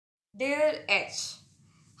Dear H,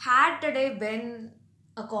 had today been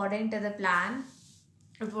according to the plan,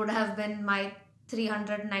 it would have been my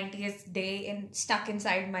 390th day stuck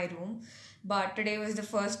inside my room. But today was the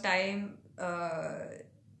first time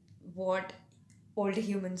what old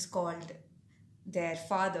humans called their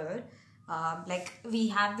father. Like we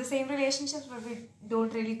have the same relationships, but we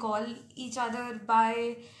don't really call each other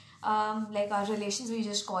by like our relations. We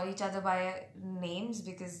just call each other by names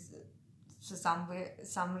because for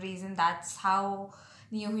some reason that's how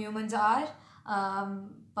new humans are.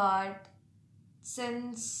 But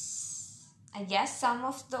since I guess some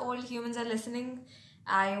of the old humans are listening,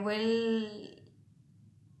 I will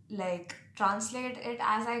like translate it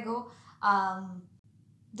as I go.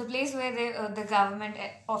 The place where the government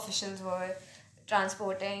officials were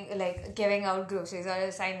transporting, like giving out groceries or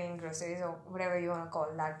assigning groceries or whatever you want to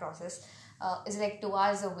call that process, is like 2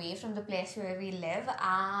 hours away from the place where we live,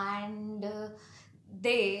 and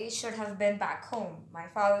they should have been back home. My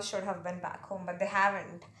father should have been back home, but they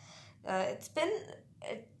haven't. It's been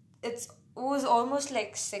it, it was almost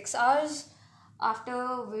like 6 hours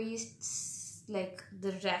after like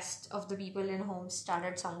the rest of the people in home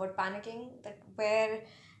started somewhat panicking that where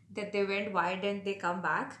that they went, why didn't they come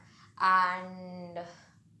back? And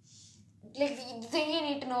like the thing you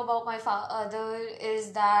need to know about my father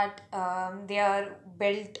is that they are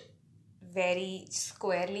built very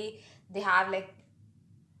squarely. They have like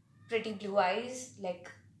pretty blue eyes, like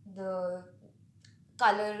the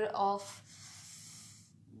color of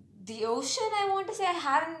the ocean. I want to say I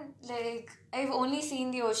haven't like I've only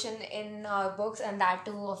seen the ocean in books, and that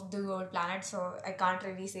too of the world planet, so I can't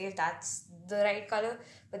really say if that's the right color,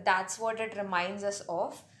 but that's what it reminds us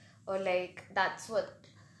of, or like that's what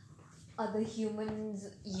other humans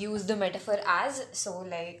use the metaphor as. So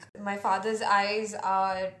like my father's eyes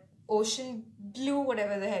are ocean blue,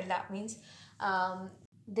 whatever the hell that means.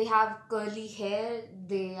 They have curly hair,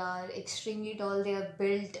 they are extremely tall, they are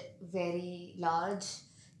built very large.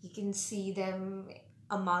 You can see them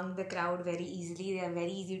among the crowd very easily, they are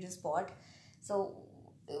very easy to spot. So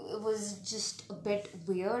it was just a bit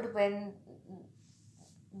weird when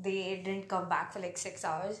they didn't come back for like 6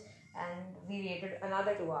 hours, and we waited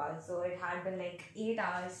another 2 hours, so it had been like 8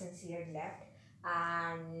 hours since he had left.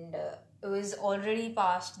 And it was already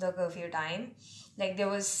past the curfew time. Like there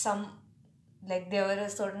were a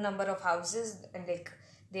certain number of houses, and like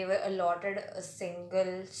they were allotted a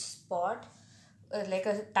single spot, like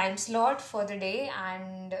a time slot for the day.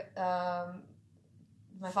 And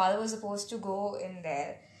my father was supposed to go in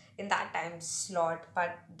there in that time slot,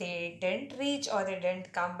 but they didn't reach or they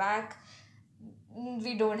didn't come back.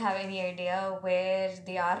 We don't have any idea where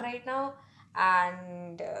they are right now.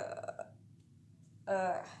 And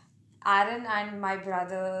uh, Aaron and my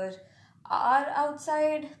brother are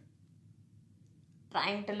outside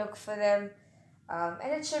trying to look for them.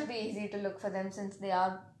 And it should be easy to look for them since they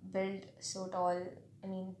are built so tall. I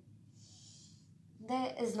mean,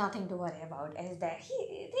 there is nothing to worry about, is there?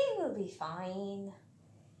 They will be fine.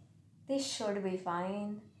 They should be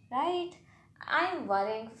fine, right? I'm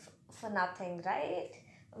worrying for nothing, right?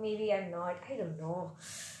 Maybe I'm not. I don't know.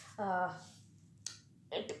 Uh,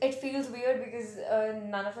 it feels weird because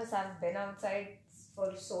none of us have been outside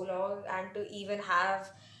for so long, and to even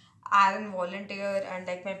have Aaron volunteer and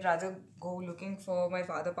like my brother go looking for my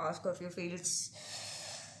father past curfew feels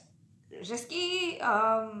risky,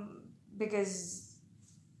 because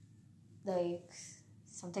like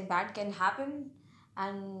something bad can happen.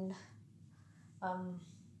 And um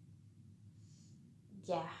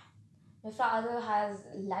yeah, my father has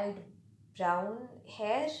light brown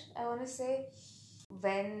hair, I want to say.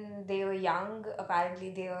 When they were young,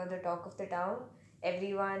 apparently they were the talk of the town.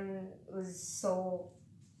 Everyone was so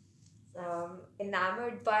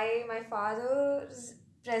enamored by my father's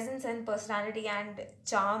presence and personality and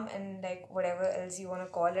charm and like whatever else you want to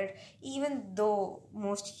call it. Even though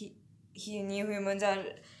most new humans are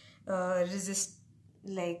resist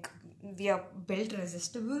like we are built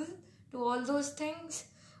resistible to all those things.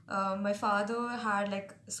 My father had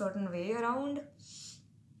like a certain way around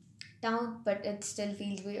town, but it still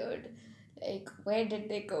feels weird. Like, where did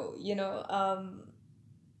they go? Yeah,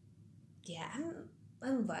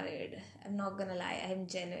 I'm worried. I'm not gonna lie. I'm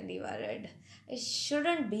genuinely worried. I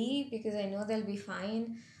shouldn't be because I know they'll be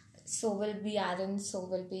fine. So will be Aaron. So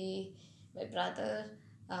will be my brother.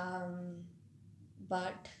 Um,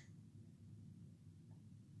 but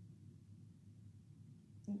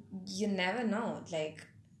you never know. Like,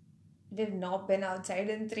 we've not been outside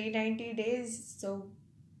in 390 days. So,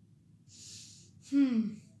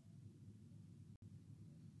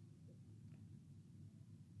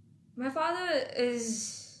 my father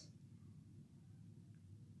is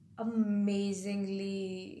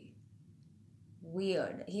amazingly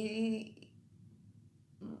weird.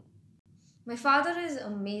 My father is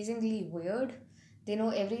amazingly weird. They know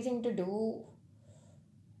everything to do,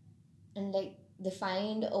 and like they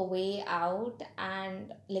find a way out,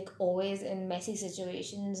 and like always in messy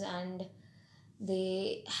situations, and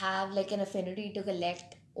they have like an affinity to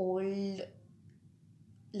collect old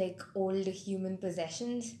human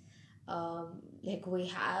possessions. Like we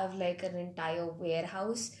have like an entire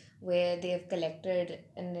warehouse where they've collected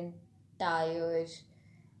an entire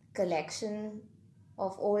collection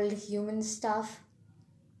of old human stuff.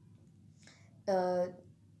 uh,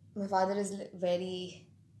 my father is very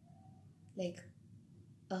like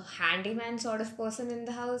a handyman sort of person in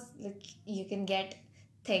the house. Like you can get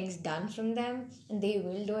things done from them and they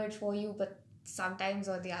will do it for you, but sometimes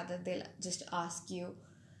or the other they'll just ask you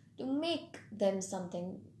to make them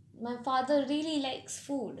something. My father really likes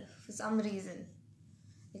food for some reason.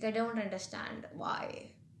 Like I don't understand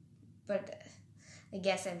why, but I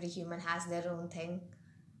guess every human has their own thing.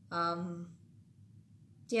 Um,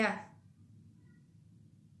 yeah,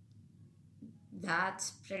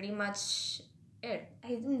 that's pretty much it.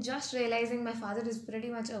 I'm just realizing my father is pretty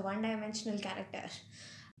much a one-dimensional character.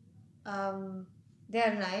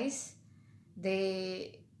 They're nice.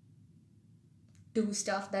 They do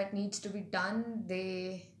stuff that needs to be done.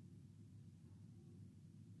 They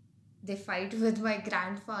fight with my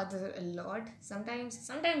grandfather a lot. Sometimes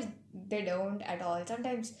they don't at all.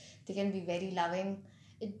 Sometimes they can be very loving.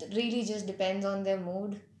 It really just depends on their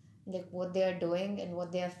mood, like what they are doing and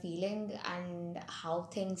what they are feeling and how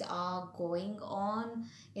things are going on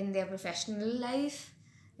in their professional life,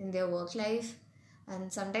 in their work life.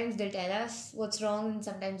 And sometimes they tell us what's wrong and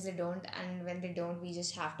sometimes they don't, and when they don't we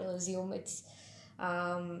just have to assume it's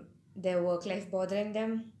their work life bothering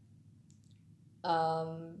them,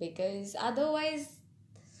 because otherwise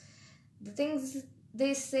the things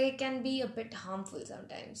they say can be a bit harmful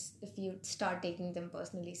sometimes if you start taking them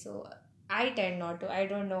personally. So I tend not to. I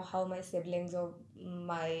don't know how my siblings or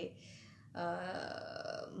my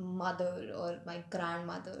mother or my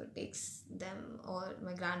grandmother takes them or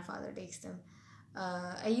my grandfather takes them.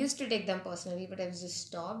 I used to take them personally, but I've just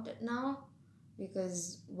stopped now,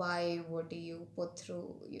 because why would you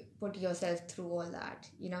put yourself through all that,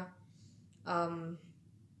 um,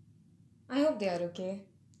 I hope they are okay.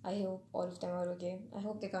 I hope all of them are okay. I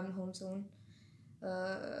hope they come home soon.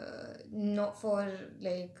 Not for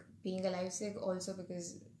like being alive sick, also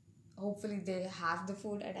because hopefully they have the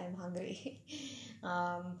food and I'm hungry.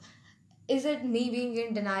 um, is it me being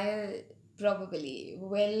in denial? Probably.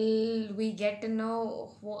 Will we get to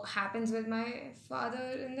know what happens with my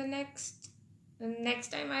father in the next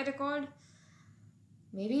time I record?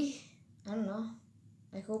 Maybe. I don't know.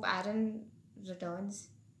 I hope Aaron returns.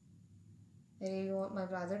 I really want my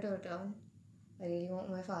brother to return. I really want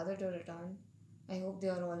my father to return. I hope they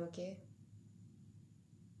are all okay.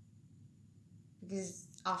 Because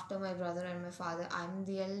after my brother and my father, I'm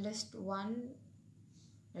the eldest one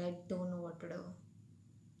and I don't know what to do.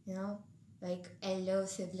 You know? Like elder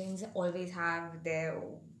siblings always have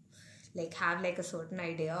have a certain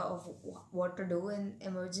idea of what to do in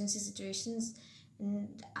emergency situations,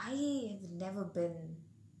 and I have never been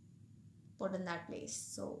put in that place.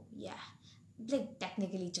 So yeah, like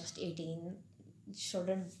technically just 18,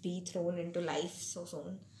 shouldn't be thrown into life so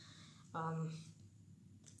soon. Um,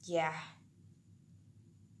 yeah.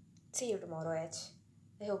 See you tomorrow, H.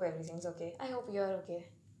 I hope everything's okay. I hope you're okay.